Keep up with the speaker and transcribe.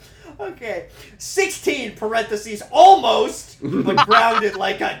Okay. 16, parentheses, almost, but grounded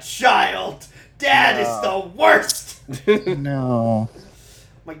like a child. Dad is the worst. No.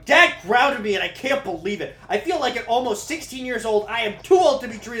 My dad grounded me and I can't believe it. I feel like at almost 16 years old, I am too old to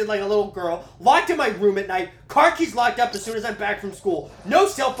be treated like a little girl, locked in my room at night, car keys locked up as soon as I'm back from school, no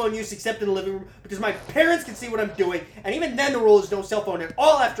cell phone use except in the living room because my parents can see what I'm doing, and even then the rule is no cell phone at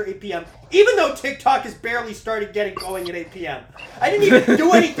all after 8 p.m., even though TikTok has barely started getting going at 8 p.m. I didn't even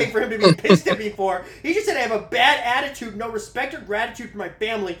do anything for him to be pissed at me for. He just said I have a bad attitude, no respect or gratitude for my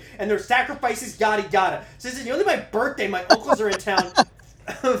family, and their sacrifices, yada yada. Since it's only my birthday, my uncles are in town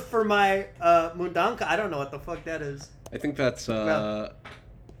for my mudanka. I don't know what the fuck that is. I think that's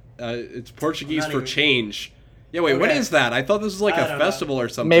it's Portuguese for change. Yeah, wait, what is that? I thought this was like a festival or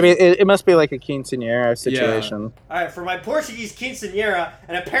something. Maybe it must be like a quinceañera situation. Yeah. Alright, for my Portuguese quinceañera,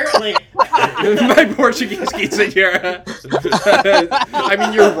 and apparently... my Portuguese quinceañera. I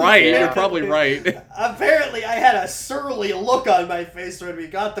mean, you're right. You're probably right. Apparently, I had a surly look on my face when we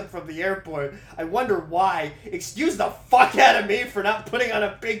got them from the airport. I wonder why. Excuse the fuck out of me for not putting on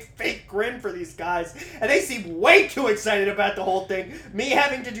a big fake grin for these guys. And they seem way too excited about the whole thing. Me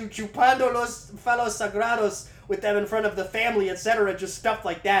having to do chupando los falos sagrados with them in front of the family, etc., just stuff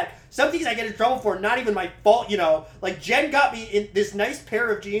like that. Some things I get in trouble for, not even my fault, you know. Like, Jen got me in this nice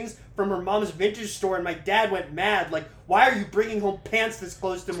pair of jeans from her mom's vintage store, and my dad went mad. Like, why are you bringing home pants this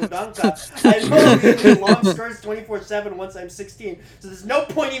close to mudanka? I know I'm in long skirts 24/7 once I'm 16, so there's no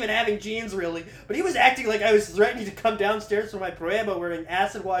point even having jeans, really. But he was acting like I was threatening to come downstairs for my prueba wearing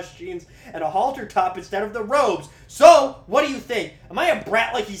acid-wash jeans and a halter top instead of the robes. So, what do you think? Am I a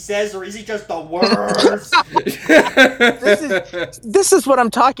brat like he says, or is he just the worst? This is what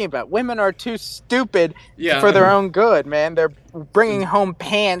I'm talking about. Women are too stupid for their own good, man. They're bringing home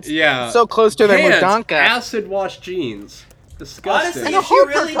pants so close to their mudanka. Acid wash jeans. Disgusting. Honestly, if she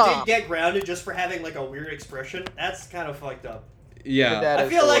really did get grounded just for having like a weird expression, that's kind of fucked up. Yeah. I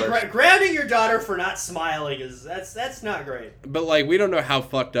feel like grounding your daughter for not smiling that's not great. But like, we don't know how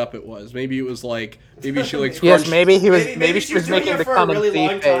fucked up it was. Maybe it was like, maybe she like yes, maybe he was maybe she was making the for a really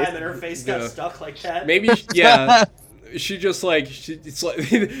long time and her face got stuck like that. Maybe she just like it's like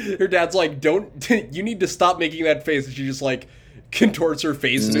her dad's like, don't you need to stop making that face, and she just like contorts her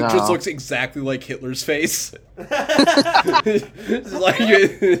face and it just looks exactly like Hitler's face.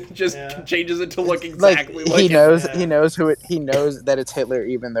 Changes it to look exactly like he knows he knows that it's Hitler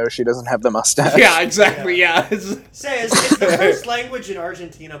even though she doesn't have the mustache. Yeah, exactly. Yeah. Say, is the first language in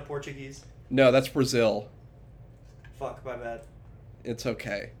Argentina Portuguese? No, that's Brazil. Fuck, my bad. It's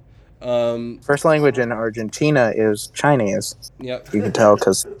okay. First language in Argentina is Chinese. Yep. You can tell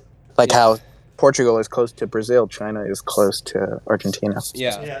because how Portugal is close to Brazil, China is close to Argentina.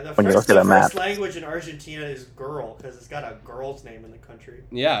 Yeah. When you look at a map. The first language in Argentina is girl because it's got a girl's name in the country.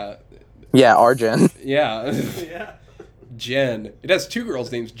 Yeah. Yeah, Arjen. Yeah. Yeah. Jen. It has two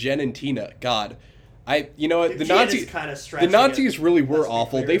girls' names, Jen and Tina. God. You know what? The Nazis really were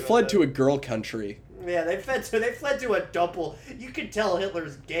awful. They fled to a girl country. Yeah, they fled to a double. You could tell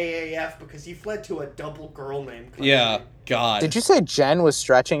Hitler's gay AF because he fled to a double girl name country. Yeah, God. Did you say Jen was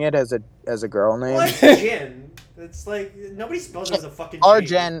stretching it as a girl name? Well, it's Jen. It's like nobody spells it as a fucking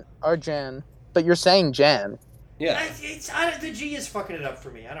Arjen. But you're saying Jen. Yeah. The G is fucking it up for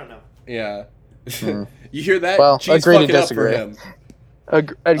me. I don't know. Yeah. You hear that? Well, G's agree to fucking disagree. up for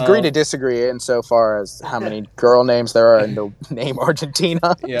him. Agree to disagree insofar as how many girl names there are in the name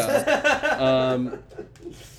Argentina. Yeah.